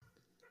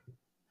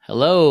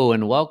Hello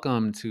and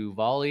welcome to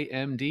Volley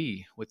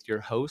MD with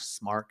your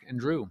hosts, Mark and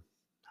Drew.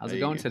 How's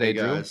it going Hey today,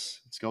 Drew? guys,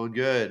 it's going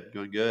good,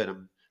 going good.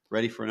 I'm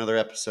ready for another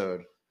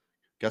episode.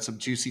 Got some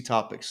juicy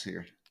topics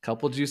here.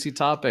 Couple juicy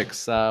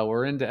topics.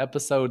 We're into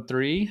episode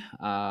 3,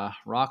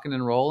 rocking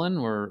and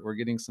rolling. We're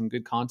getting some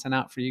good content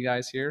out for you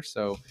guys here.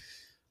 So,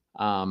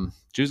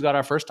 Drew's got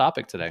our first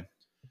topic today.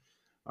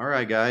 All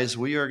right, guys,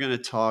 we are going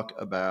to talk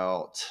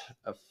about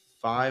a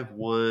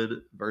 5-1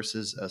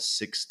 versus a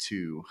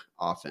 6-2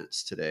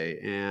 offense today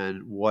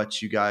and what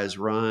you guys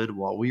run,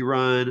 what we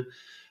run.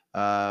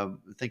 I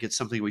think it's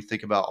something we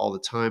think about all the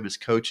time as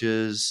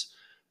coaches.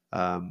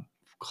 Um,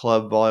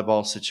 Club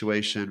volleyball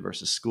situation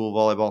versus school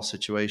volleyball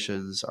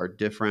situations are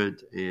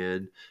different,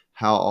 and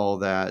how all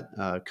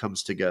that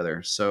comes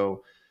together.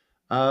 So,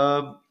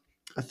 I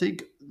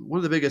think one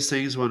of the biggest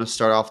things we want to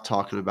start off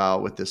talking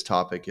about with this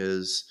topic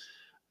is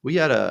we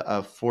had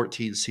a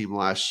 14 seam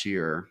last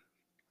year,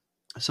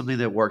 something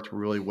that worked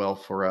really well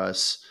for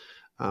us.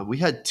 We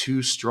had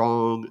two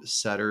strong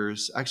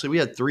setters. Actually, we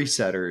had three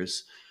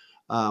setters.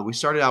 We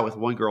started out with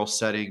one girl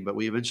setting, but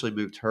we eventually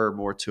moved her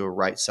more to a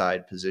right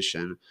side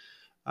position.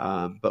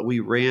 But we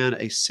ran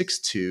a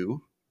 6-2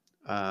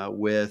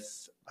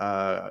 with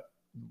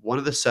one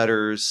of the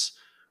setters.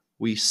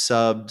 We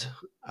subbed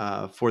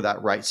for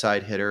that right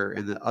side hitter,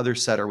 and the other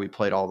setter we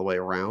played all the way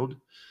around.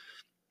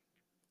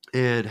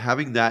 And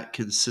having that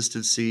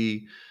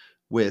consistency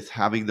with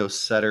having those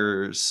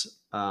setters,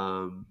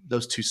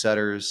 those two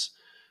setters,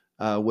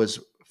 was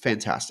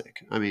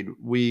fantastic. I mean,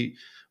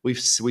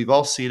 we've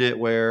all seen it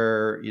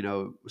where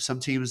some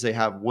teams they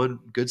have one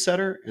good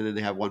setter and then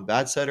they have one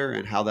bad setter,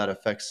 and how that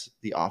affects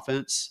the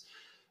offense.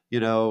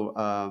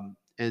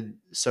 And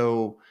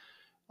so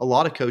a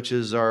lot of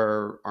coaches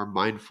are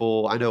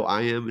mindful. I know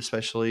I am,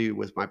 especially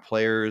with my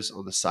players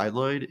on the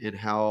sideline, and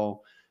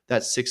how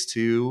that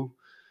 6-2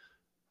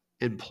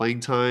 and playing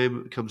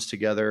time comes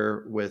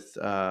together with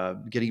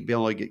being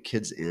able to get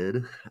kids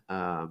in.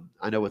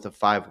 I know with a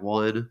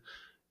 5-1,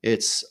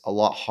 it's a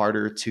lot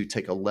harder to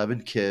take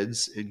 11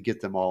 kids and get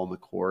them all on the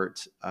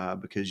court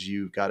because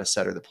you've got a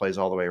setter that plays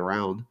all the way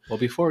around. Well,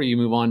 before you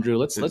move on,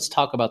 Drew, And let's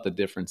talk about the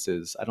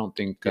differences. I don't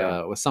think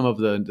yeah, with some of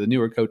the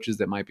newer coaches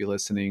that might be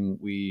listening,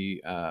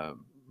 we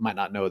might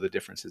not know the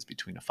differences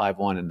between a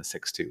 5-1 and the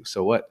 6-2.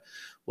 So what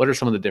are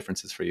some of the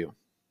differences for you?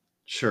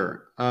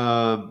 sure.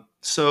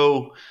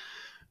 So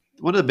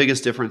one of the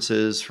biggest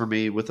differences for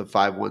me with a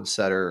 5-1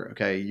 setter,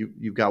 okay,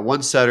 you've got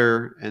one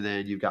setter and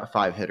then you've got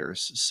five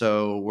hitters.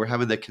 So we're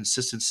having the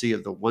consistency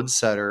of the one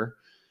setter,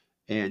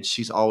 and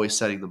she's always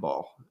setting the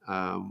ball.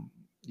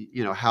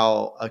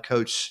 How a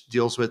coach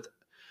deals with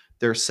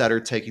their setter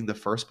taking the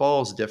first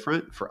ball is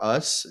different for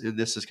us. And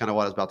this is kind of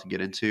what I was about to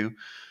get into.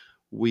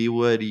 We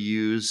would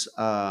use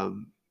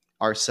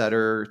our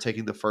setter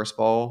taking the first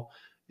ball,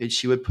 and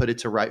she would put it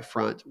to right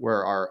front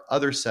where our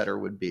other setter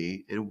would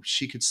be, and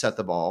she could set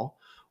the ball,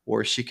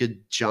 or she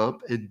could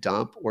jump and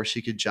dump, or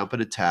she could jump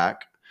and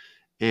attack,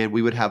 and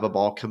we would have a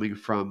ball coming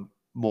from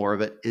more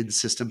of an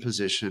in-system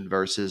position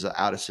versus an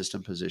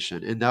out-of-system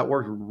position, and that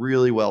worked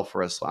really well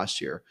for us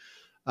last year.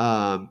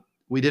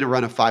 We didn't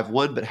run a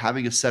 5-1, but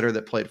having a setter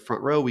that played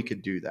front row, we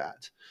could do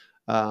that.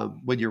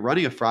 When you're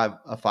running a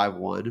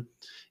 5-1,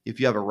 if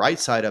you have a right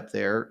side up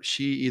there,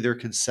 she either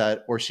can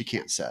set or she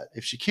can't set.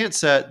 If she can't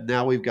set,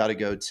 now we've got to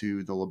go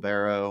to the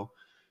libero,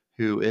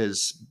 who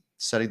is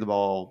setting the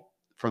ball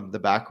from the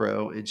back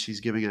row, and she's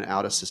giving an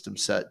out of system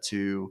set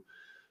to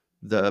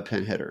the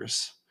pin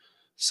hitters.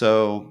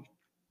 So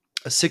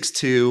a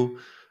 6-2,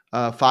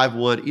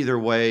 5-1, either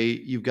way,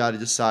 you've got to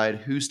decide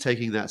who's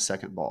taking that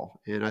second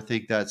ball. And I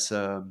think that's,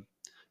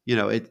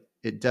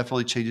 it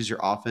definitely changes your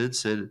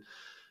offense and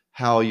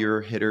how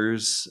your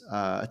hitters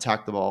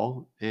attack the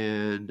ball.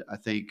 And I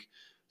think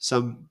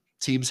some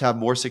teams have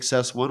more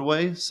success one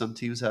way, some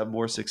teams have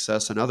more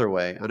success another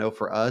way. I know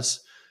for us,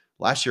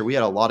 last year we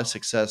had a lot of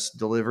success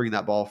delivering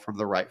that ball from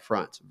the right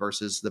front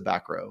versus the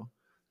back row.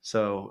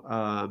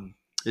 So,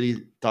 any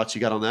thoughts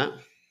you got on that?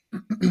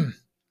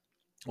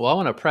 Well, I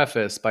want to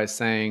preface by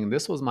saying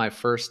this was my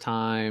first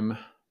time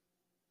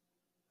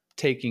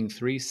taking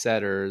three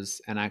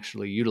setters and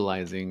actually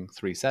utilizing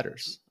three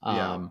setters.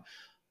 Yeah.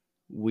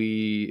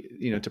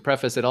 To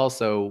preface it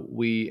also,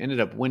 we ended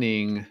up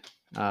winning,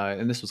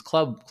 and this was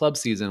club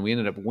season. We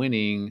ended up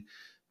winning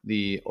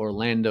the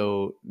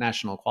Orlando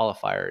National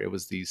Qualifier. It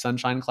was the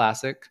Sunshine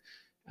Classic,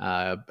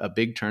 a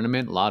big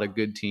tournament, a lot of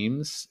good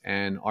teams,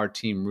 and our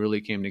team really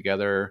came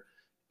together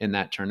in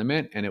that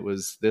tournament. And it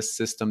was this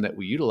system that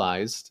we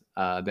utilized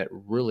that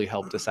really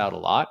helped us out a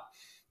lot.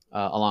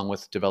 Along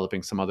with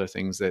developing some other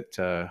things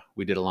that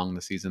we did along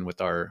the season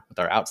with our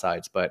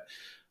outsides. But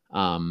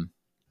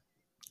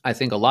I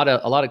think a lot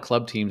of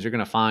club teams, you're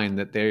going to find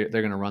that they're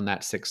going to run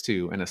that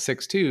 6-2, and a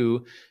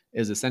 6-2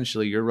 is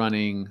essentially you're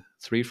running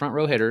three front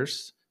row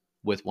hitters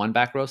with one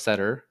back row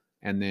setter,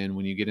 and then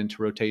when you get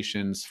into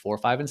rotations 4,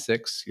 5, and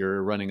 6,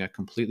 you're running a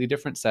completely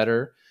different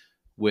setter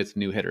with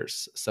new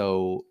hitters.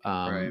 So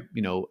Right.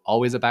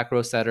 Always a back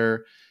row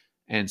setter,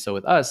 and so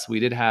with us, we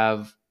did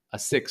have a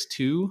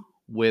 6-2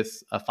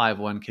 with a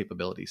 5-1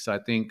 capability. So I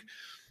think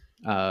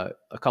A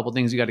couple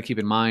things you got to keep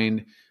in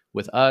mind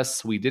with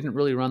us, we didn't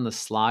really run the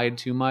slide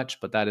too much,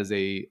 but that is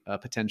a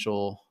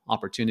potential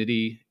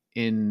opportunity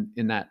in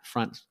that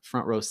front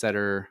row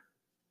setter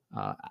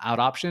out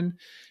option.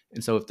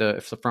 And so if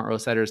the front row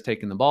setter is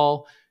taking the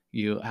ball,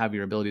 you have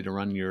your ability to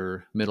run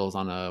your middles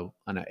on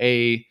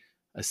a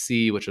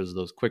C, which is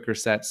those quicker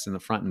sets in the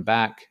front and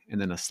back, and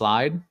then a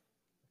slide.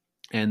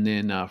 And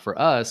then for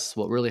us,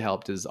 what really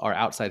helped is our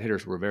outside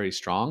hitters were very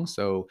strong.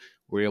 So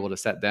we were able to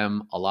set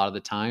them a lot of the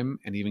time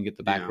and even get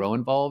the back Yeah. row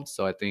involved.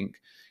 So I think,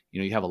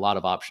 you have a lot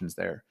of options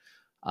there.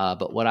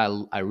 But what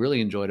I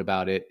really enjoyed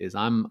about it is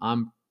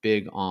I'm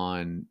big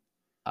on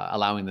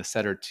allowing the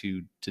setter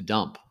to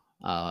dump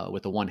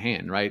with the one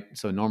hand, right?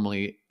 So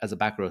normally as a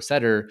back row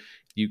setter,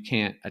 you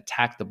can't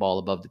attack the ball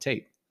above the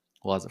tape.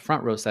 Well, as a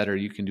front row setter,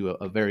 you can do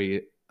a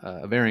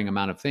varying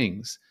amount of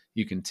things.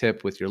 You can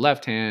tip with your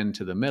left hand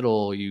to the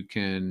middle. You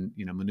can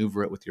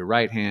maneuver it with your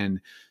right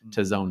hand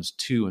to Mhm. zones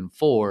 2 and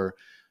 4.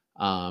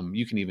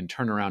 You can even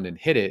turn around and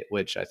hit it,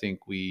 which I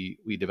think we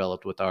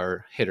developed with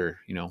our hitter.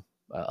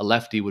 A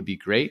lefty would be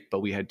great, but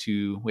we had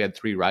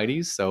 3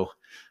 righties, so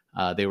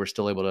they were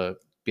still able to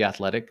be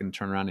athletic and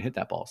turn around and hit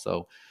that ball.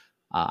 So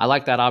I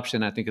like that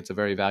option. I think it's a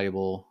very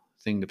valuable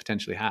thing to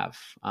potentially have.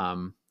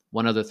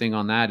 One other thing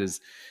on that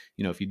is,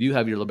 if you do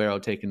have your libero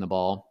taking the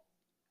ball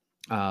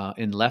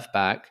in left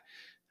back,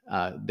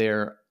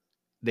 they're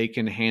they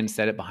can hand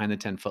set it behind the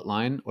 10-foot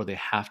line, or they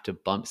have to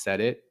bump set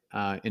it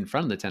in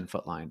front of the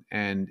 10-foot line.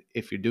 And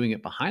if you're doing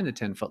it behind the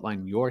 10-foot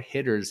line, your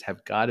hitters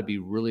have got to be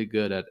really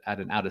good at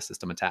an out of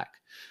system attack.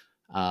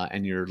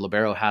 And your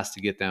libero has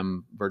to get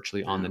them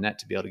virtually on the Yeah. net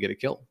to be able to get a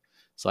kill.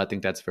 So I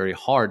think that's very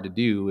hard to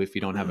do if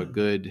you don't have a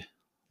good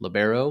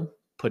libero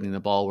putting the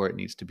ball where it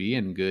needs to be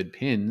and good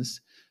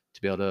pins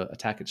to be able to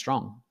attack it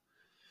strong.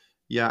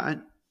 Yeah,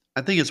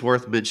 I think it's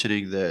worth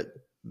mentioning that,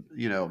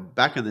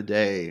 back in the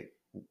day,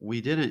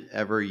 we didn't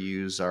ever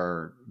use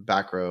our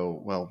back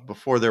row. Well,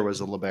 before there was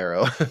a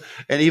libero,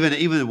 and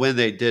even when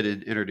they did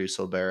introduce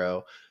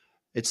libero,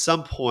 at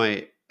some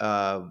point,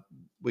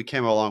 we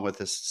came along with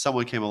this.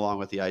 Someone came along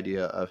with the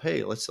idea of,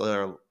 hey, let's let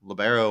our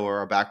libero or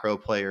our back row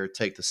player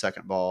take the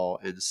second ball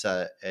and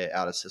set a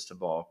out of system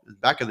ball.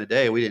 Back in the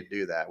day, we didn't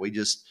do that. We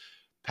just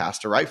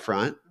passed a right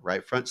front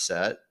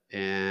set,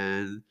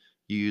 and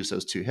you use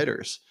those two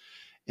hitters.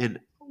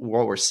 And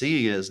what we're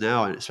seeing is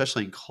now, and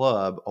especially in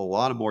club, a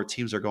lot of more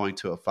teams are going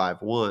to a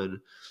 5-1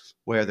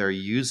 where they're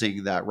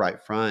using that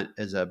right front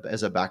as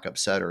a backup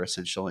setter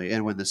essentially.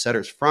 And when the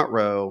setter's front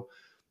row,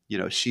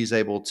 she's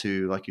able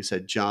to, like you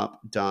said, jump,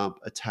 dump,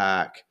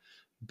 attack,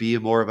 be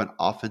more of an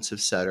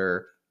offensive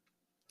setter.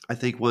 I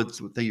think one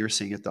thing you're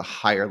seeing at the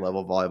higher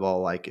level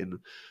volleyball, like in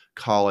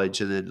college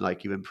and then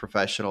like even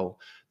professional,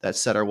 that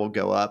setter will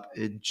go up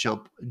and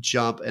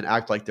jump and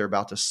act like they're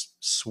about to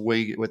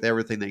swing with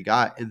everything they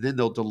got, and then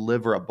they'll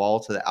deliver a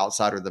ball to the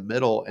outside or the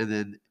middle, and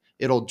then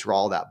it'll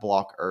draw that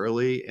block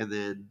early, and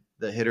then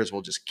the hitters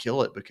will just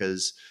kill it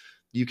because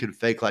you can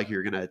fake like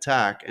you're going to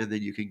attack, and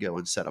then you can go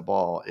and set a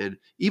ball. And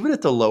even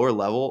at the lower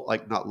level,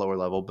 like not lower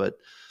level, but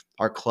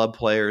our club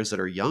players that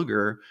are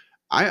younger,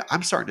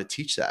 I'm starting to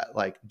teach that.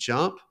 Like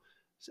jump,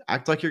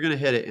 act like you're going to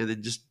hit it, and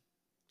then just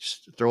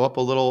throw up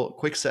a little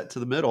quick set to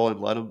the middle and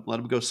let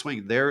them go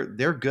swing. They're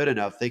good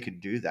enough; they can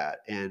do that.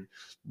 And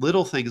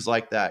little things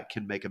like that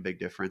can make a big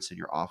difference in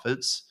your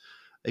offense.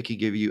 It can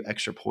give you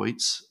extra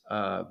points.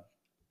 I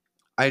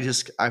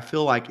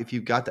feel like if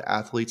you've got the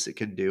athletes that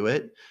can do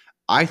it,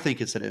 I think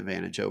it's an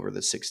advantage over the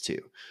 6-2.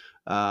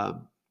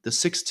 The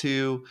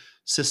 6-2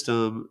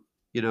 system,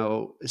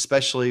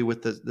 especially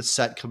with the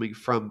set coming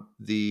from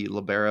the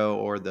libero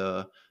or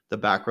the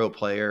back row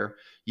player,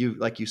 you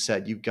like you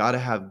said, you've got to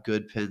have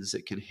good pins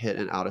that can hit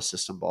an out of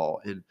system ball.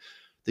 And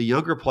the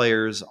younger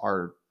players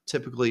are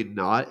typically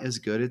not as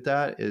good at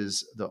that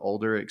as the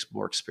older,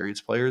 more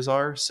experienced players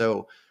are.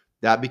 So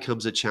that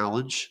becomes a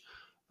challenge.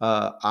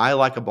 I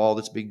like a ball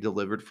that's being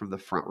delivered from the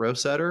front row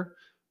setter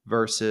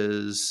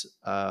versus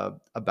a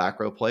back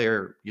row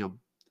player,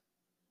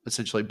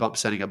 essentially bump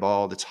setting a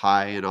ball that's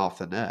high and off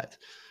the net.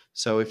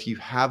 So if you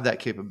have that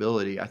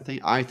capability, I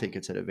think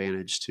it's an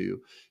advantage to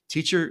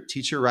teach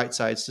your right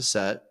sides to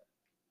set,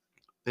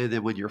 and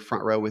then when you're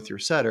front row with your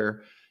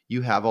setter,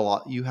 you have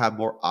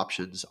more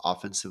options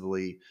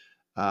offensively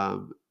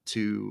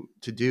to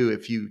do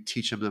if you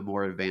teach them the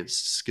more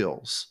advanced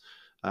skills.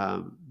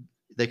 Um,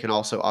 they can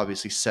also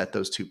obviously set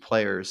those two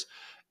players,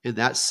 and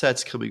that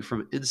set's coming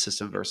from in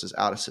system versus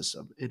out of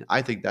system, and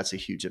I think that's a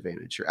huge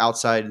advantage. Your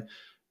outside,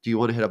 do you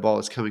want to hit a ball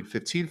that's coming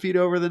 15 feet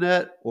over the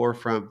net or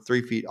from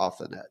 3 feet off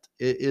the net?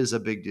 It is a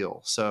big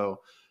deal. So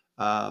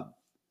uh,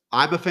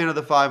 I'm a fan of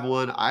the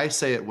 5-1. I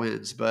say it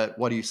wins, but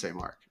what do you say,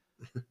 Mark?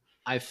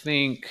 I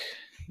think,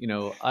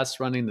 us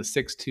running the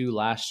 6-2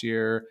 last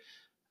year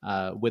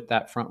with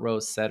that front row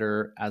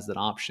setter as an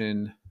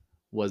option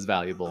was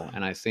valuable.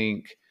 And I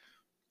think,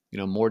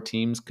 more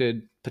teams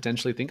could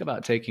potentially think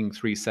about taking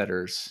 3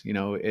 setters.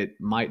 It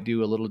might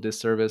do a little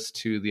disservice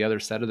to the other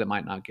setter that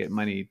might not get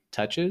many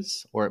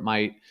touches, or it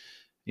might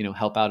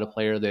help out a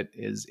player that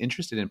is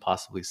interested in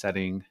possibly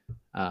setting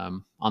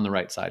on the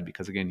right side,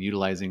 because again,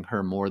 utilizing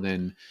her more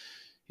than,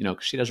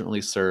 'cause she doesn't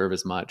really serve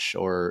as much,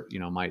 or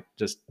might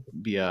just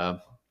be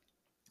a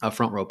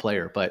front row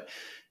player. But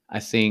I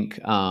think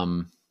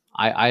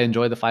I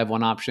enjoy the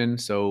 5-1 option.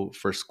 So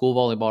for school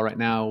volleyball right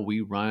now,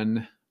 we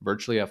run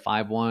virtually a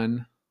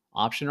 5-1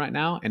 option right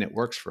now, and it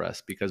works for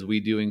us because we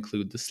do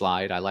include the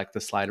slide. I like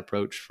the slide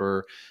approach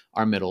for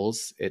our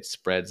middles. It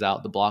spreads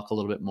out the block a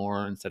little bit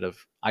more instead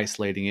of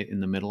isolating it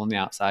in the middle and the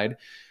outside.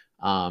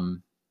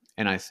 And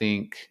I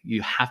think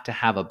you have to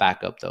have a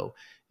backup though.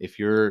 If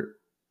your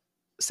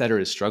setter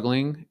is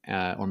struggling,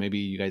 or maybe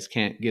you guys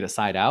can't get a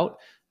side out,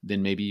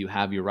 then maybe you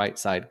have your right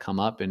side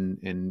come up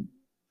and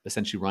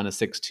essentially run a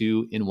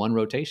 6-2 in one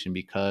rotation,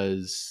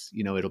 because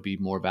it'll be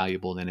more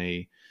valuable than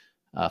a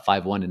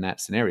 5-1 in that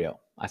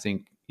scenario. I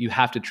think you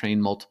have to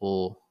train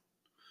multiple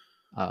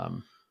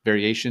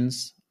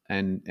variations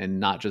and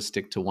not just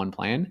stick to one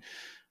plan.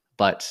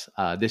 But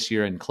this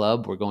year in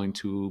club, we're going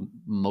to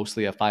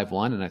mostly a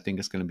 5-1, and I think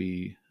it's going to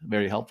be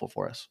very helpful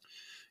for us.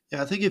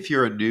 Yeah, I think if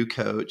you're a new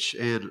coach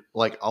and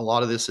like a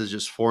lot of this is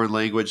just foreign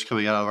language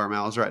coming out of our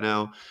mouths right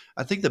now,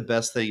 I think the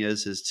best thing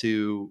is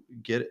to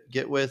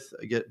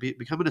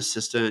become an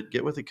assistant,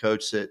 get with a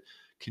coach that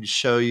can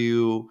show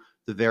you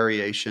the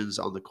variations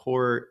on the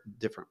court,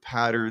 different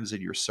patterns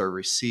in your serve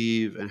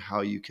receive, and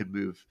how you can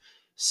move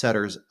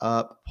setters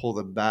up, pull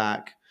them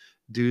back,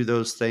 do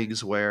those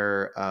things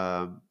where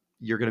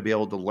you're going to be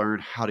able to learn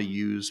how to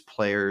use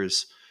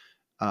players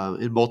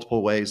in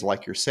multiple ways,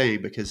 like you're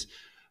saying, because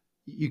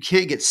you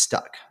can't get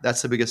stuck.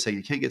 That's the biggest thing.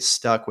 You can't get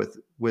stuck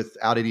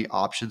without any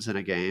options in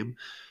a game.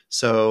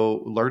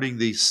 So learning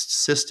these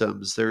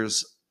systems,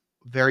 there's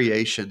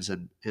variations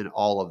in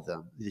all of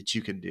them that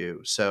you can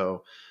do.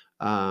 So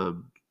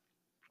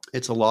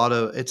it's a lot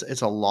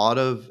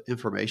of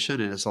information,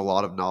 and it's a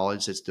lot of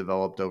knowledge that's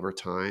developed over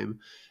time.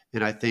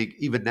 And I think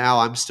even now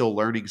I'm still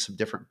learning some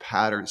different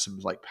patterns, some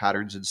like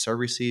patterns in serve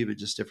receive, and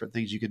just different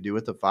things you can do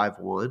with the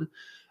 5-1.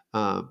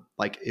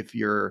 Like if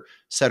your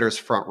setter's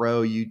front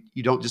row, you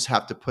don't just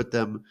have to put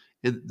them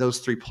in those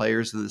three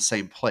players in the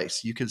same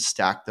place. You can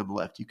stack them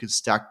left. You can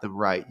stack them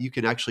right. You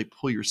can actually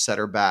pull your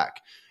setter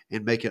back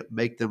and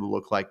make them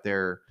look like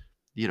they're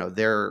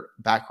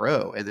back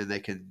row, and then they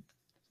can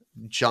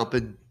jump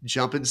and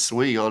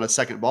swing on a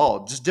second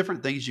ball. Just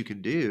different things you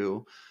can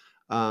do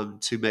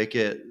to make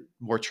it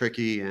more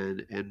tricky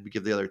and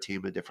give the other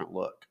team a different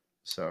look.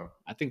 So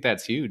I think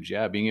that's huge.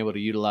 Yeah, being able to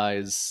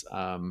utilize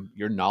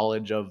your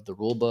knowledge of the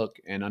rule book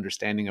and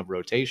understanding of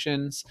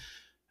rotations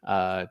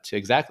to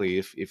exactly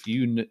if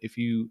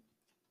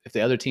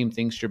the other team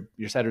thinks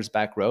your setter's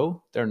back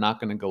row, they're not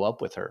going to go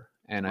up with her.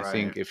 And I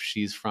think if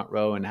she's front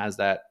row and has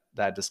that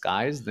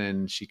disguise,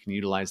 then she can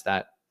utilize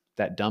that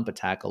dump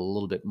attack a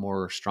little bit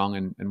more strong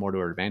and more to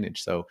her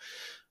advantage. So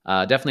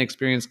definitely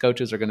experienced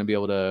coaches are going to be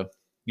able to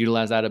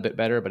utilize that a bit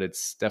better, but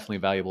it's definitely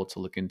valuable to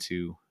look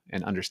into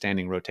and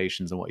understanding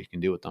rotations and what you can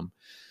do with them.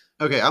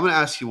 Okay, I'm going to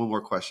ask you one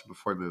more question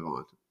before we move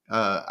on.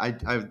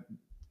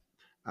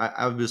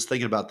 I was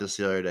thinking about this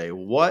the other day.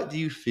 What do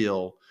you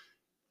feel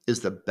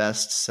is the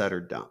best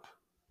setter dump?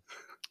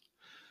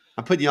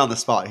 I'm putting you on the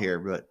spot here,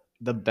 but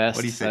the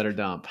best setter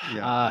dump.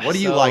 Yeah. What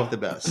do you like the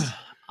best?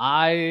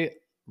 I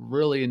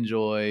really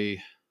enjoy.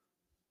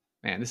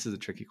 Man, this is a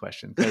tricky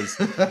question because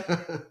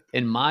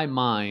in my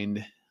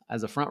mind,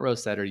 as a front row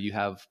setter, you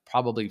have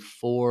probably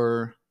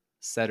 4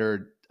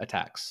 setter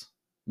attacks,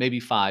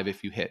 maybe 5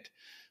 if you hit.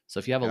 So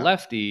if you have a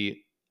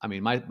lefty, I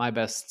mean, my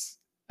best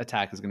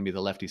attack is going to be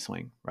the lefty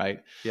swing,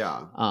 right?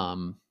 Yeah.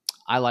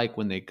 I like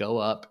when they go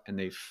up and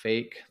they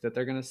fake that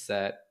they're going to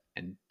set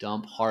and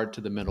dump hard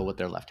to the middle with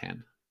their left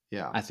hand.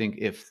 Yeah. I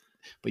think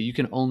but you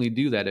can only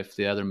do that if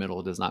the other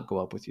middle does not go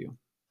up with you.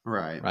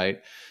 Right.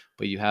 Right.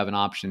 But you have an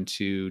option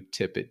to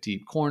tip it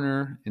deep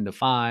corner into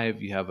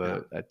 5. You have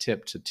a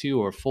tip to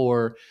 2 or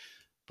 4.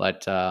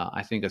 But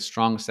I think a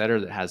strong setter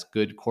that has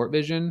good court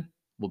vision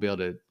will be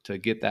able to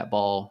get that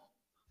ball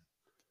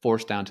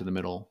forced down to the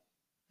middle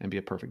and be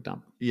a perfect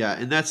dump. Yeah.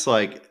 And that's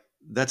like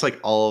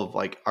all of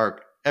like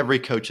every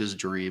coach's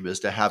dream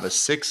is to have a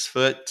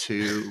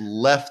 6'2"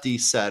 lefty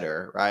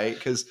setter, right?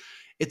 Because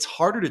it's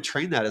harder to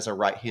train that as a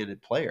right-handed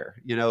player,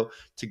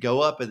 to go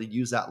up and then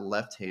use that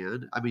left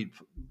hand. I mean,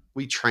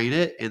 we train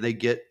it and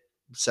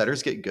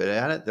setters get good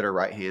at it that are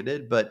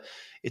right-handed, but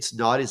it's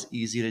not as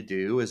easy to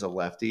do as a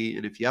lefty.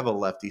 And if you have a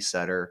lefty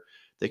setter,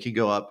 they can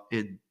go up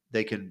and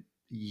they can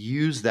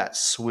use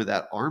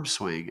that arm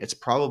swing. It's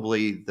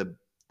probably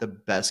the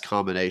best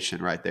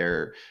combination right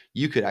there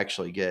you could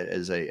actually get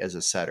as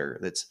a setter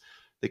that's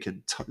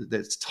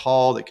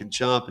tall, that can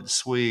jump and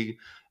swing.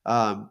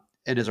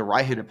 And as a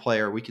right-handed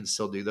player, we can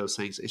still do those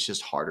things. It's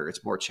just harder.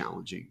 It's more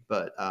challenging.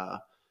 But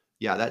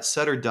that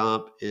setter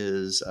dump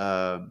is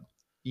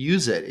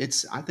use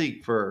it. I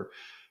think for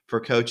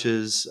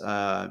coaches,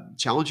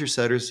 challenge your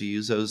setters to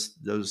use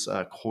those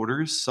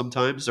corners.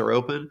 Sometimes they're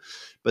open,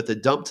 but the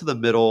dump to the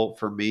middle,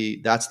 for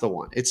me, that's the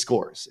one. It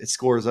scores. It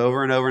scores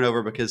over and over and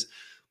over, because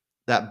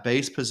that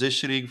base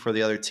positioning for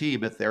the other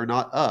team, if they're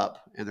not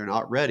up and they're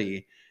not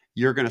ready,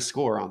 you're going to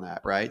score on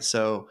that, right?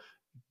 So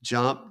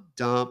jump,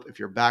 dump. If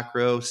you're back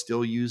row,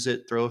 still use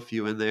it. Throw a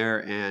few in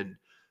there and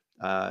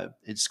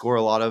score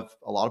a lot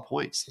of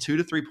points. 2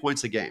 to 3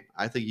 points a game.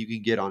 I think you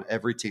can get on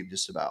every team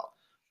just about.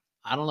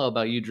 I don't know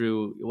about you,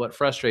 Drew. What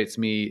frustrates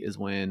me is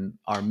when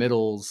our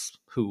middles,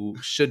 who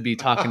should be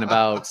talking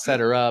about set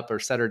her up or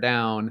set her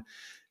down,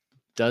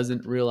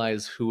 doesn't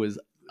realize who is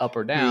up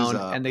or Who's down,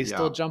 and up? they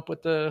still Yeah, jump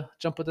with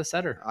the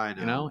setter. I You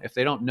know, know. if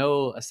they don't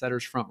know a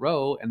setter's front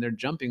row and they're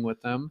jumping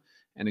with them,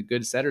 and a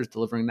good setter is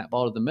delivering that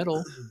ball to the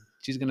middle,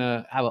 she's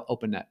gonna have an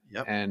open net.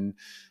 Yep. And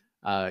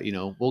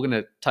we're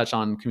gonna touch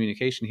on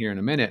communication here in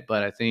a minute,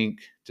 but I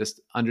think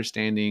just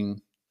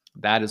understanding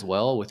that as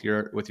well with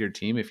your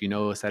team. If you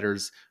know a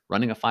setter's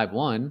running a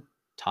 5-1,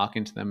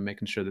 talking to them,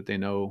 making sure that they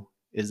know,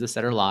 is the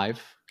setter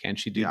live? Can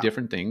she do Yeah.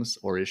 different things,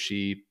 or is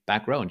she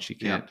back row and she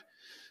Yeah.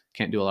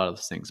 can't do a lot of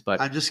those things? But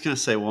I'm just going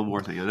to say one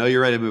more thing. I know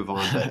you're ready to move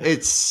on, but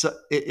it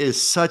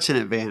is such an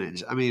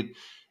advantage. I mean,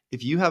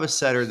 if you have a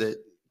setter that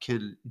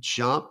can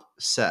jump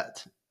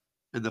set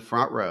in the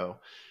front row,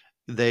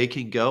 they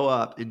can go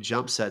up and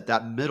jump set.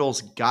 That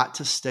middle's got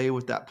to stay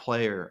with that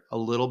player a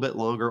little bit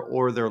longer,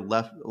 or their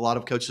left. A lot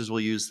of coaches will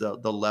use the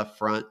left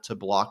front to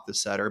block the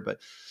setter, but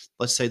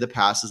let's say the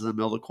pass is in the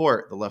middle of the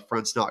court, the left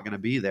front's not going to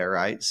be there,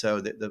 right?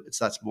 So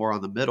that's more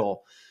on the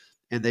middle,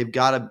 and they've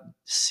got to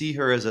see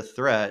her as a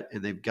threat,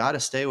 and they've got to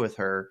stay with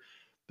her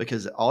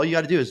because all you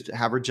got to do is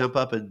have her jump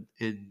up and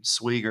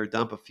swing or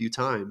dump a few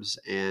times,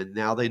 and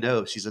now they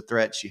know she's a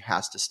threat. She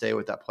has to stay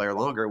with that player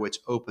longer, which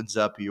opens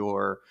up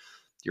your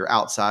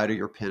outside or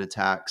your pin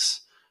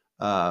attacks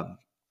um,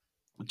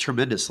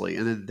 tremendously,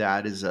 and then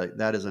that is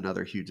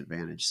another huge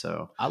advantage.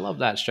 So I love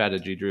that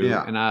strategy, Drew.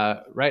 yeah,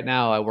 And right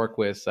now I work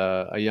with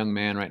a young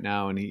man right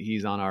now, and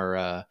he's on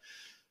our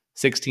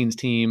 16s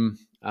team,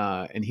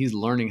 and he's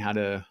learning how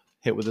to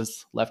hit with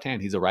his left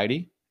hand. He's a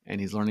righty, and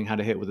he's learning how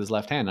to hit with his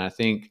left hand. And I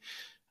think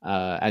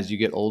as you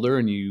get older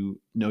and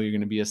you know you're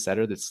going to be a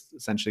setter that's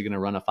essentially going to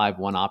run a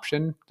 5-1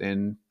 option,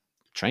 then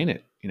train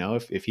it.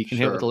 If he can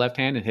hit with the sure. left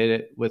hand and hit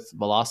it with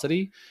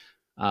velocity,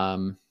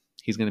 um,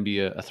 he's going to be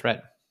a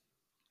threat.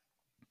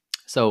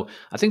 So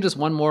I think just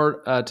one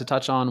more to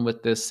touch on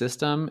with this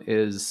system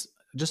is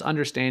just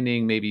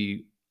understanding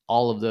maybe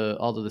all of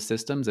the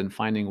systems and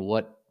finding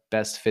what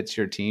best fits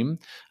your team.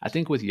 I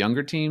think with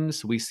younger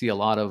teams, we see a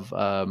lot of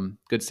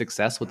good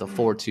success with a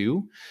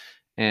 4-2.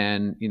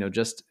 And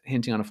just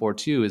hinting on a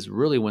 4-2 is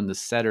really when the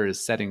setter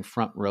is setting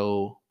front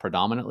row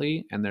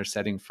predominantly, and they're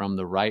setting from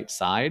the right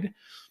side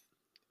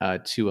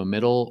to a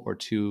middle or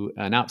to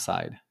an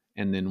outside.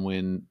 And then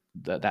when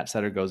that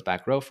setter goes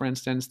back row, for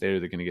instance, they're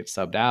either going to get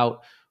subbed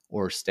out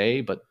or stay.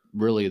 But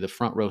really, the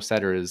front row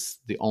setter is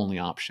the only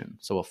option.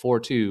 So a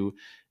 4-2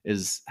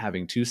 is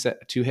having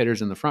two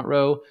hitters in the front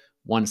row,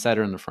 one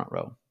setter in the front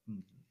row,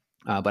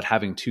 but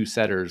having two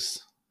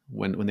setters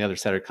when the other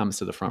setter comes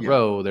to the front Yeah.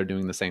 row, they're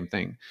doing the same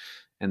thing.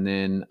 And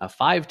then a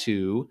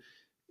 5-2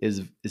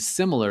 is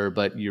similar,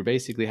 but you're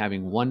basically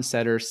having one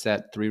setter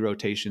set 3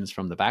 rotations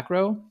from the back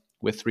row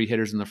with 3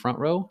 hitters in the front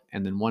row,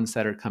 and then one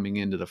setter coming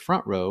into the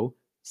front row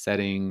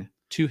setting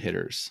 2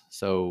 hitters.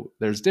 So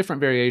there's different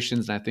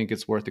variations, and I think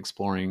it's worth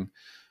exploring.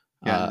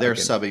 Yeah, they're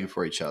Again, subbing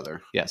for each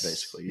other. yes,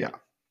 Basically. Yeah.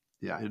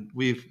 Yeah, and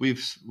we've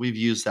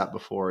used that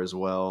before as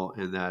well,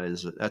 and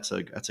that's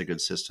a good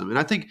system. And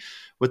I think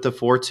with the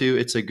 4-2,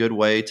 it's a good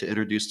way to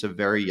introduce to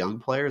very young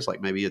players, like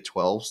maybe a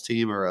 12s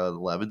team or a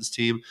 11s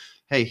team.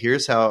 Hey,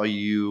 here's how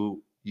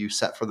you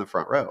set from the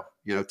front row.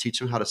 Teach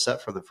them how to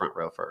set from the front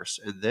row first,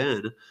 and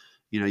then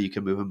you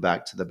can move them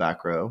back to the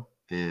back row.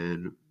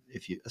 And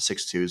if a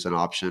 6-2 is an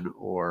option,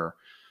 or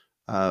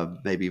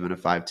maybe even a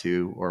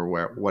 5-2, or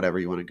whatever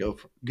you want to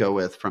go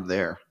with from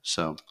there.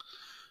 So.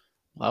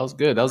 well, that was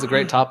good. That was a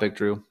great topic,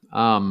 Drew.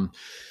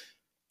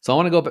 So I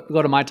want to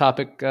go to my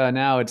topic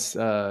now. It's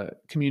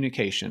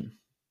communication.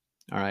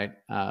 All right.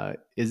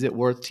 Is it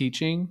worth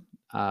teaching?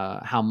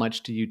 How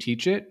much do you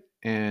teach it?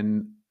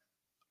 And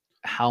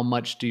how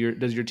much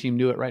does your team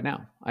do it right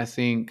now? I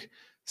think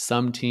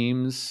some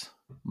teams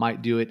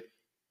might do it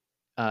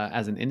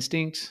as an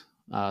instinct.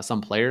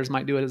 Some players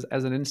might do it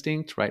as an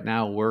instinct. Right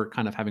now, we're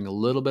kind of having a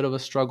little bit of a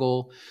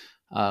struggle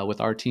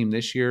with our team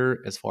this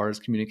year as far as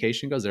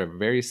communication goes. They're a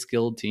very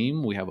skilled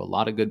team. We have a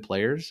lot of good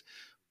players,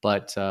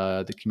 but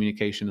the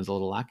communication is a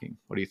little lacking.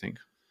 What do you think?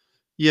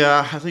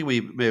 Yeah, I think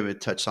we maybe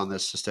touched on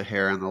this just a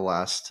hair in the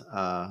last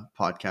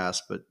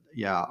podcast, but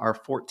yeah, our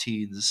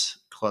 14s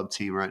club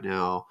team right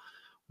now,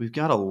 we've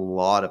got a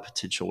lot of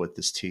potential with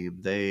this team.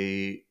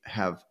 They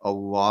have a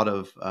lot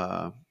of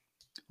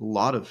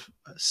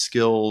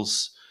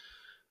skills.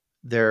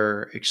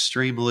 They're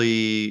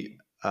extremely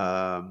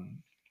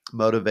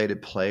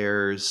motivated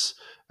players.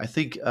 I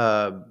think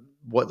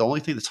what the only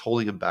thing that's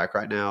holding them back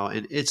right now,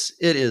 and it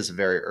is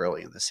very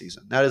early in the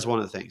season. That is one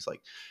of the things.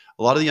 Like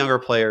a lot of the younger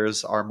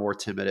players are more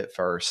timid at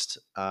first,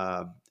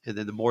 and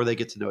then the more they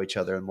get to know each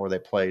other, and the more they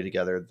play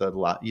together,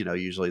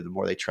 usually the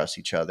more they trust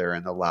each other,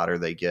 and the louder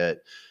they get,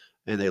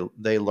 and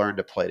they learn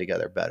to play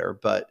together better.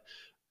 But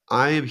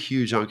I am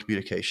huge on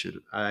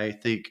communication. I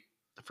think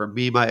for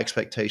me, my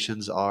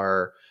expectations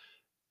are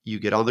you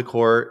get on the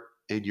court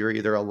and you're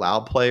either a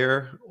loud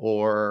player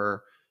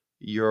or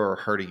you're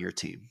hurting your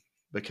team,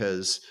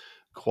 because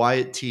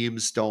quiet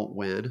teams don't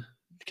win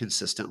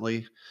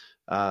consistently.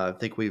 I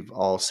think we've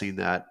all seen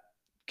that.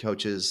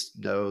 Coaches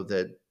know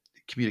that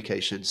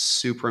communication is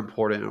super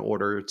important in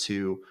order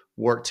to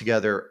work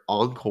together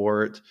on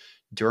court,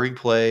 during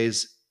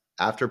plays,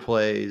 after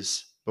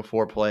plays,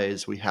 before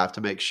plays. We have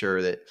to make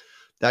sure that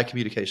that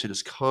communication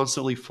is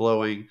constantly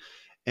flowing.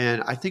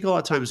 And I think a lot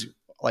of times,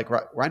 like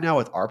right now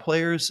with our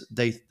players,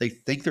 they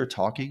think they're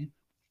talking,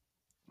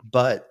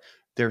 but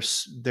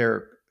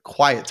they're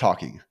quiet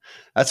talking.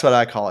 That's what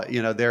I call it.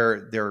 You know,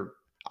 they're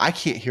I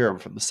can't hear them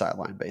from the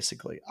sideline.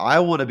 Basically, I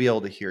want to be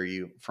able to hear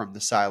you from the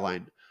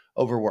sideline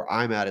over where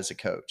I'm at as a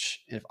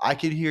coach. And if I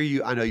can hear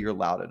you, I know you're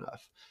loud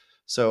enough.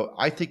 So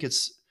I think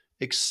it's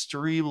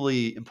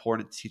extremely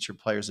important to teach your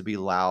players to be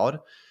loud.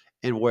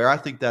 And where I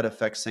think that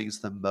affects things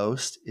the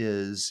most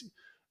is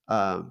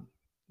um,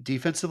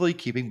 defensively,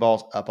 keeping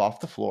balls up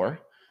off the floor,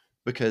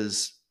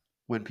 because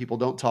when people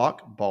don't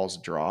talk, balls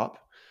drop.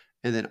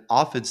 And then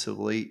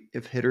offensively,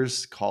 if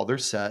hitters call their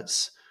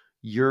sets,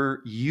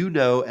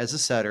 as a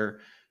setter,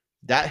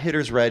 that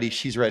hitter's ready,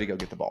 she's ready to go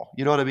get the ball.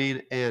 You know what I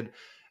mean? And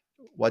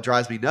what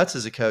drives me nuts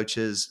as a coach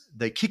is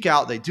they kick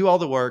out, they do all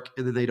the work,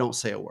 and then they don't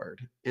say a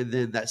word. And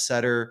then that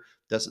setter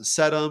doesn't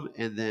set them.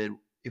 And then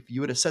if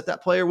you would have set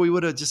that player, we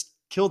would have just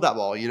killed that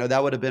ball. You know,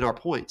 that would have been our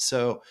point.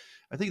 So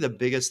I think the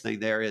biggest thing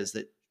there is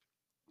that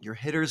your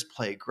hitters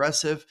play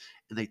aggressive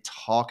and they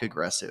talk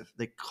aggressive.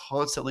 They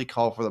constantly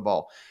call for the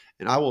ball.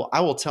 And I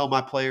will tell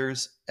my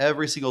players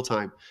every single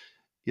time,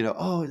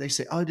 oh, they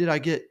say, "Oh, I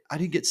didn't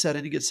get set,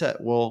 I didn't get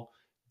set." Well,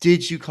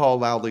 did you call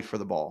loudly for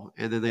the ball?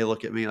 And then they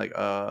look at me like,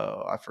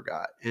 "Oh, I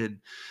forgot."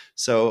 And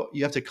so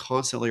you have to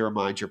constantly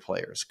remind your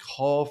players,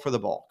 call for the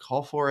ball,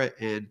 call for it.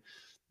 And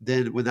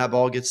then when that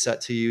ball gets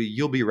set to you,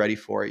 you'll be ready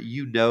for it.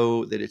 You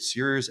know that it's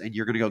yours and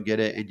you're going to go get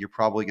it, and you're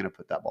probably going to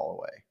put that ball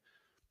away.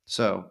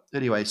 So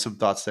anyway, some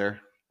thoughts there.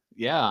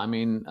 Yeah, I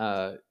mean,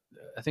 I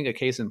think a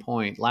case in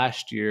point,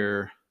 last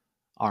year,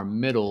 our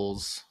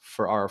middles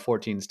for our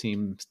 14s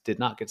teams did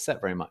not get set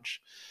very much.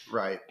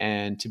 Right.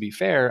 And to be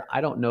fair, I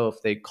don't know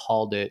if they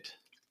called it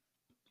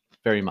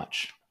very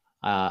much.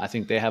 I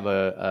think they have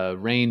a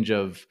range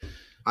of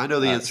I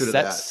know the answer to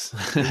sets.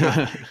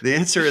 that. The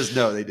answer is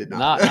no, they did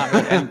not. Not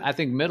really. And I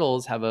think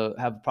middles have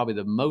probably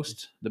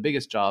the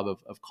biggest job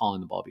of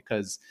calling the ball,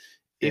 because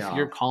if Yeah.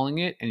 you're calling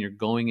it and you're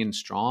going in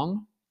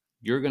strong,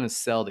 you're going to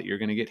sell that you're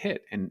going to get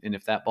hit. And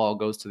if that ball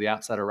goes to the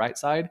outside or right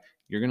side,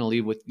 you're going to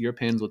leave with your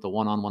pins with a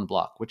one-on-one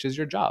block, which is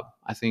your job.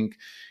 I think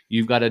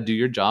you've got to do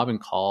your job and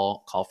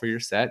call for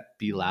your set,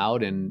 be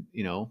loud, and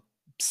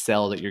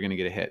sell that you're going to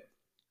get a hit.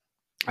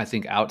 I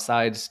think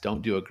outsides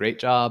don't do a great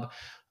job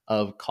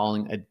of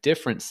calling a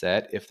different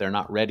set if they're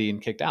not ready and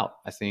kicked out.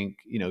 I think,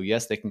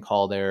 yes, they can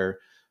call their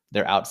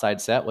outside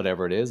set,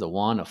 whatever it is, a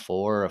 1, a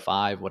 4, a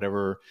 5,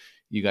 whatever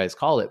you guys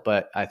call it.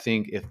 But I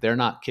think if they're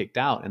not kicked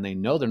out and they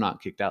know they're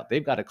not kicked out,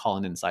 they've got to call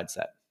an inside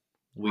set.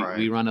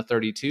 We run a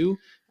 32,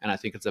 and I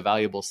think it's a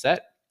valuable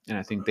set, and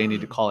I think they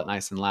need to call it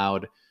nice and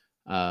loud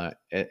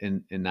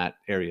in that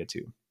area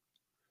too.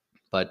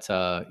 But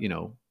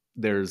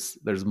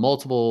there's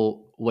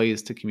multiple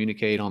ways to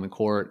communicate on the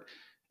court,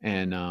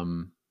 and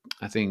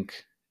I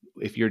think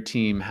if your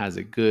team has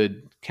a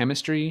good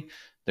chemistry,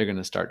 they're going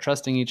to start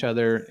trusting each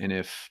other. And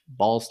if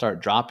balls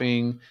start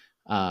dropping,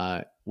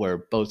 where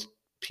both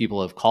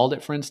people have called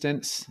it, for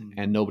instance,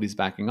 and nobody's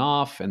backing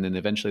off, and then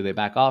eventually they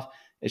back off,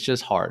 it's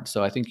just hard.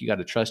 So I think you got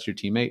to trust your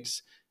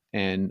teammates,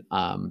 and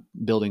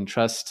building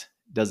trust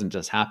doesn't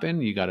just happen.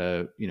 You got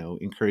to,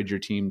 encourage your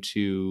team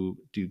to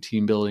do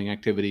team building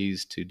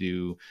activities, to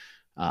do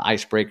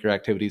icebreaker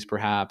activities,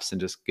 perhaps,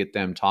 and just get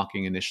them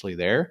talking initially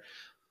there.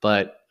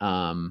 But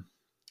I'm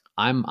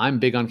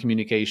big on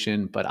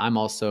communication, but I'm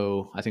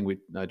also, I think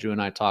Drew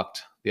and I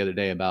talked the other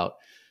day about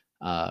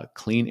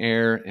clean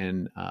air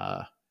and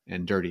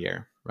dirty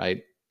air,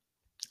 right?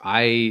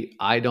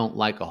 I don't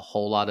like a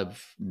whole lot of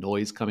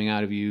noise coming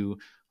out of you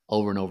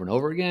over and over and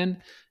over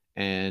again.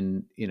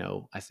 And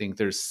I think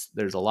there's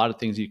a lot of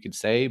things you could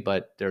say,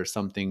 but there are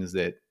some things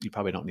that you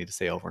probably don't need to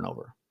say over and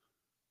over.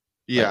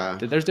 Yeah.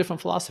 But there's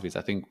different philosophies.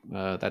 I think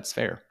that's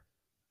fair.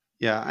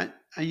 Yeah.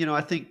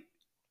 I think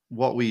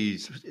what we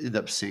end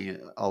up seeing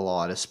a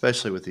lot,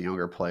 especially with the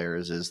younger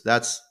players, is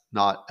that's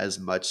not as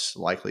much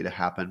likely to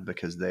happen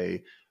because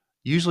they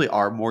usually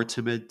are more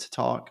timid to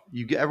talk.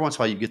 You get every once in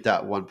a while you get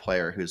that one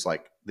player who's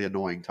like the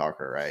annoying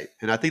talker, right?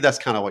 And I think that's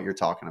kind of what you're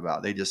talking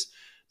about.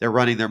 They're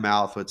running their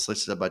mouth with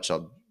just a bunch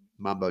of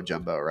mumbo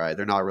jumbo, right?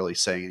 They're not really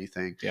saying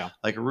anything. Yeah.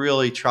 Like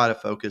really try to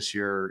focus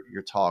your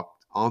talk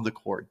on the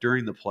court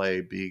during the play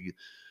being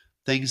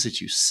things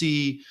that you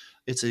see.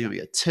 It's going to be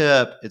a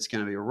tip. It's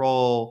going to be a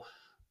roll.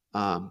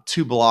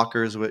 Two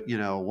blockers with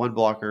one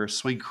blocker,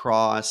 swing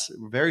cross,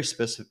 very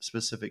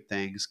specific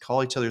things.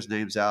 Call each other's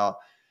names out.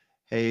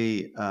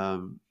 Hey,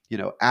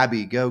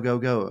 Abby,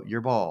 go,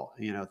 your ball.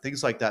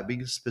 Things like that.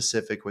 Being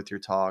specific with your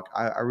talk.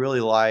 I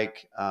really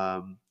like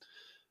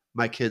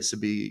my kids to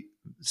be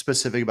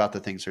specific about the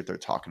things that they're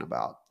talking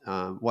about.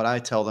 What I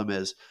tell them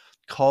is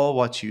call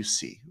what you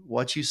see.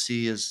 What you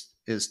see is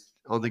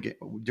on the game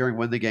during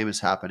when the game is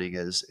happening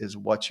is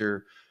what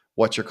you're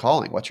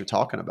calling, what you're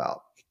talking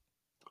about.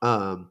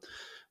 Um,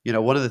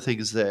 one of the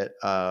things that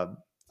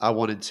I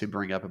wanted to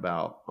bring up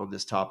about on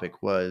this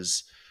topic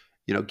was,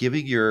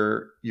 giving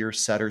your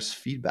setters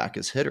feedback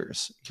as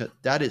hitters.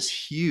 That is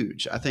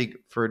huge. I think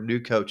for new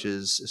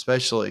coaches,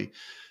 especially,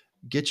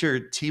 get your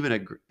team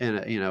in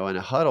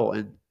a huddle,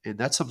 and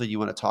that's something you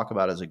want to talk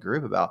about as a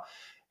group about.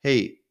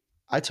 Hey,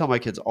 I tell my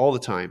kids all the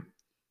time,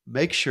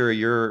 make sure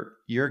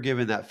you're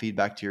giving that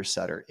feedback to your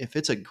setter. If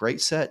it's a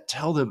great set,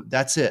 tell them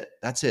that's it.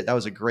 That's it. That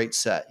was a great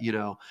set,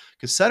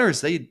 because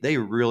setters, they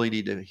really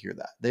need to hear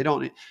that. They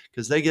don't,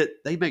 because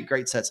they make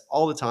great sets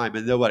all the time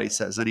and nobody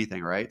says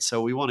anything, right?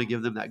 So we want to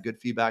give them that good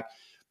feedback.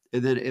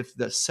 And then if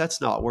the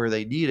set's not where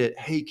they need it,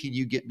 hey, can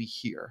you get me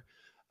here?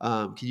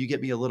 Can you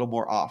get me a little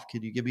more off?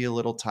 Can you get me a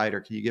little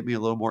tighter? Can you get me a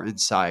little more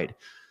inside?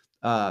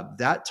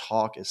 That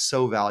talk is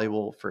so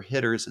valuable for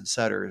hitters and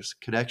setters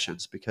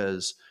connections,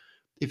 because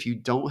if you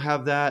don't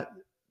have that,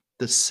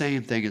 the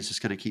same thing is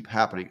just going to keep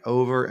happening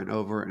over and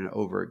over and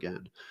over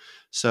again.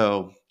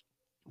 So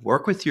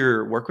work with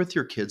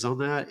your kids on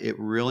that. It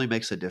really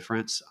makes a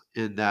difference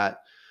in that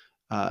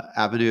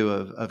avenue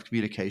of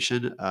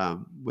communication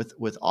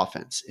with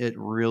offense. It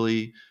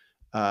really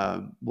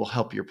will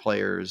help your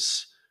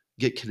players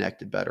get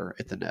connected better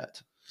at the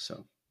net.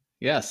 So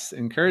Yes,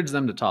 encourage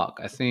them to talk.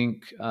 I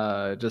think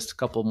just a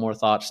couple more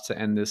thoughts to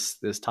end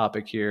this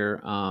topic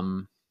here.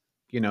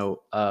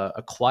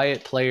 A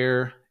quiet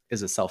player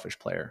is a selfish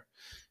player.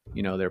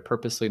 They're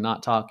purposely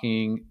not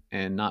talking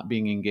and not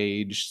being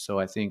engaged. So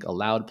I think a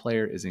loud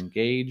player is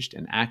engaged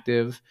and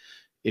active.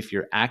 If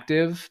you're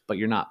active but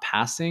you're not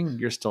passing,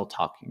 you're still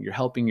talking. You're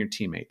helping your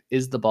teammate.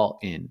 Is the ball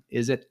in?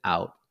 Is it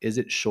out? Is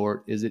it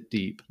short? Is it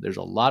deep? There's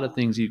a lot of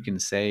things you can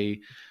say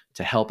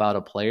to help out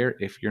a player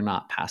if you're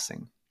not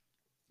passing.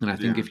 And I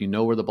think yeah, if you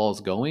know where the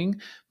ball's going,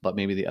 but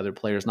maybe the other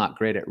player's not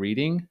great at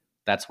reading,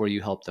 that's where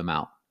you help them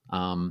out.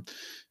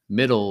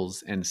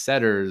 Middles and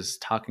setters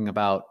talking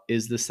about,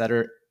 is the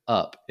setter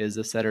up? Is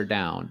the setter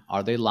down?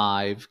 Are they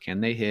live?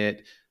 Can they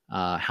hit?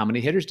 How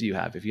many hitters do you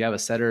have? If you have a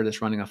setter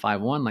that's running a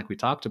 5-1, like we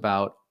talked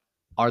about,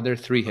 are there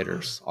 3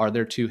 hitters? Are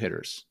there 2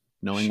 hitters?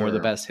 Knowing where the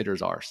sure. best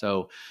hitters are.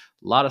 So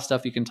a lot of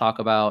stuff you can talk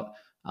about.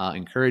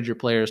 Encourage your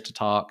players to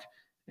talk,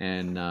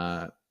 and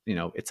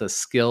it's a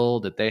skill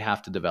that they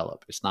have to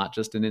develop. It's not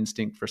just an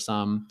instinct for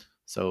some.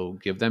 So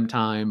give them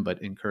time,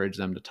 but encourage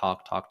them to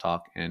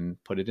talk,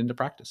 and put it into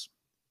practice.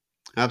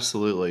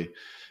 Absolutely.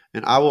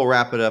 And I will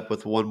wrap it up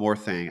with one more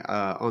thing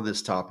on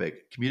this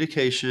topic: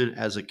 communication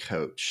as a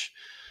coach.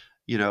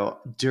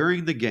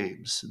 During the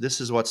games,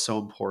 this is what's so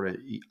important.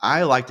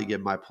 I like to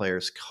give my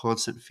players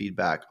constant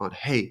feedback on,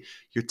 hey,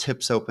 your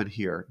tip's open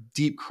here,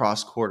 deep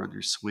cross court on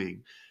your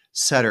swing.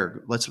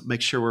 Setter, let's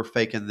make sure we're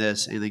faking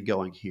this and then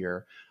going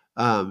here.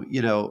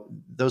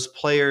 Those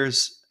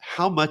players,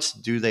 how much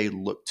do they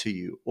look to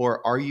you?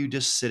 Or are you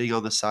just sitting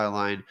on the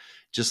sideline,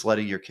 just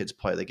letting your kids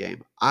play the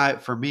game?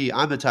 For me,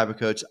 I'm the type of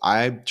coach,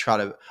 I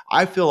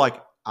feel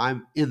like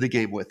I'm in the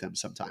game with them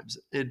sometimes.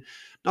 And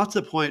not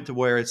to the point to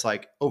where it's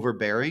like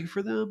overbearing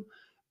for them,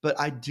 but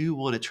I do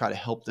want to try to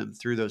help them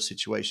through those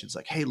situations.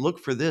 Like, hey, look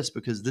for this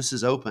because this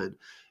is open,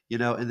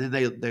 and then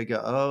they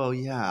go, oh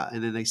yeah,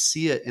 and then they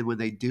see it, and when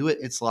they do it,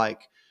 it's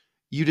like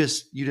you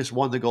just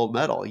won the gold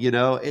medal.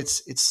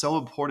 It's so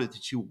important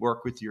that you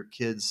work with your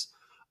kids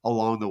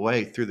along the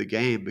way through the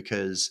game,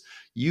 because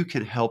you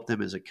can help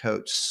them as a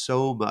coach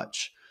so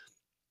much.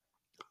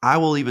 I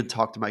will even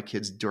talk to my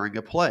kids during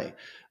a play.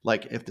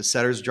 Like if the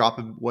setter's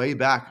dropping way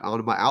back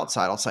onto my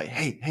outside, I'll say,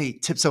 hey,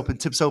 tips open,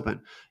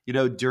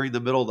 during the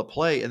middle of the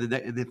play. And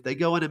if they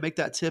go in and make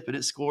that tip and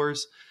it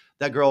scores,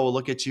 that girl will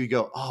look at you and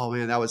go, oh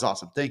man, that was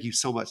awesome. Thank you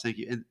so much. Thank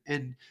you.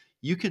 And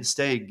you can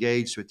stay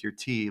engaged with your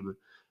team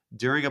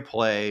during a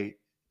play,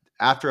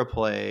 after a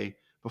play,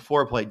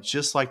 before a play,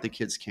 just like the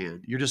kids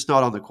can. You're just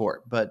not on the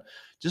court, but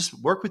just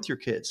work with your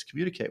kids,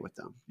 communicate with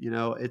them.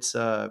 It's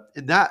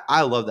and that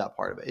I love that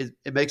part of it.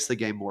 It makes the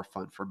game more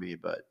fun for me.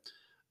 But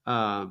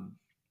um,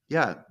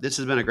 yeah, this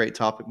has been a great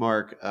topic,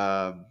 Mark.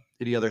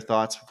 Any other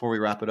thoughts before we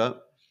wrap it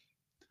up?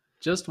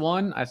 Just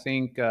one, I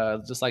think,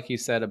 just like you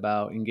said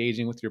about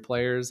engaging with your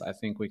players, I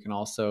think we can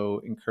also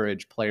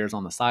encourage players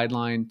on the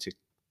sideline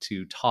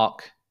to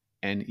talk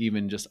and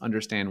even just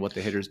understand what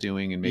the hitter's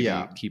doing and maybe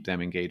Yeah, keep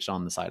them engaged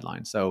on the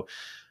sideline. So,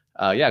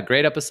 yeah,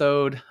 great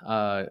episode.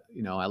 I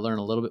learn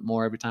a little bit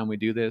more every time we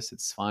do this.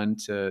 It's fun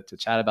to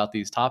chat about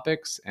these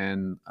topics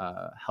and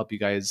help you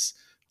guys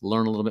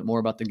learn a little bit more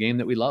about the game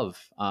that we love.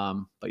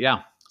 But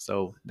yeah,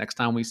 so next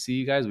time we see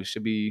you guys, we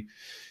should be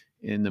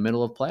in the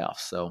middle of playoffs.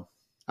 So,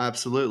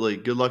 absolutely.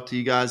 Good luck to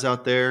you guys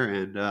out there,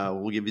 and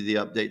we'll give you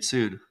the update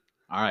soon.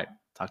 all right,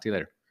 talk to you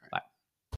later.